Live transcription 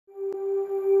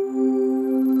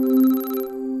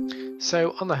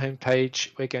So on the home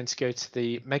page, we're going to go to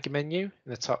the mega menu in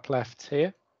the top left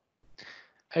here.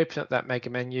 Open up that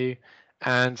mega menu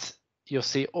and you'll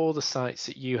see all the sites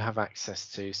that you have access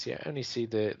to. So you only see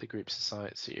the groups of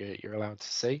sites that you're allowed to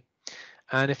see.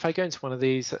 And if I go into one of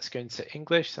these, let's go into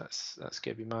English. That's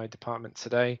going to be my department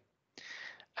today.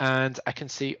 And I can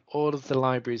see all of the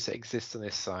libraries that exist on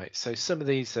this site. So some of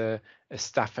these are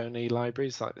staff-only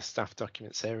libraries, like the staff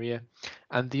documents area,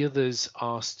 and the others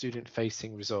are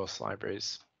student-facing resource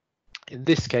libraries. In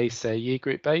this case, they're year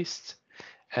group based,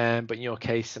 but in your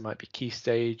case, it might be key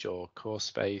stage or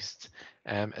course based,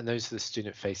 and those are the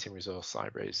student-facing resource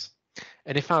libraries.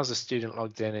 And if I was a student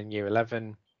logged in year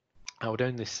 11, I would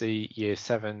only see year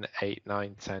 7, 8,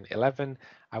 9, 10, 11.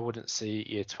 I wouldn't see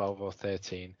year 12 or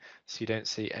 13. So you don't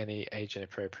see any age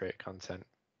inappropriate content.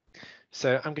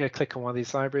 So I'm going to click on one of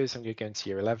these libraries. I'm going to go into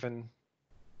year 11.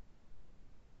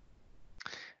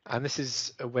 And this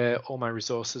is where all my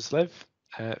resources live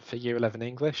for year 11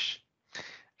 English.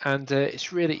 And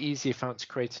it's really easy if I want to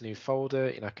create a new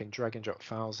folder. I can drag and drop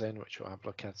files in, which we'll have a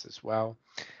look at as well.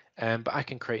 But I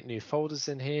can create new folders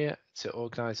in here to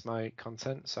organize my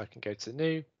content. So I can go to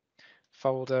new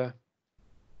folder.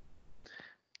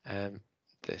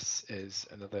 This is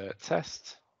another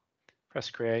test. Press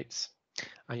create,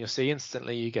 and you'll see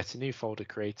instantly you get a new folder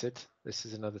created. This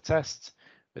is another test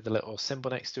with a little symbol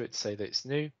next to it to say that it's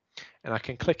new. And I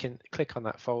can click on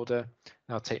that folder, and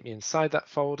that'll take me inside that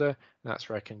folder. And that's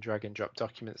where I can drag and drop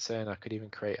documents in. I could even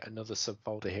create another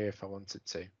subfolder here if I wanted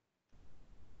to.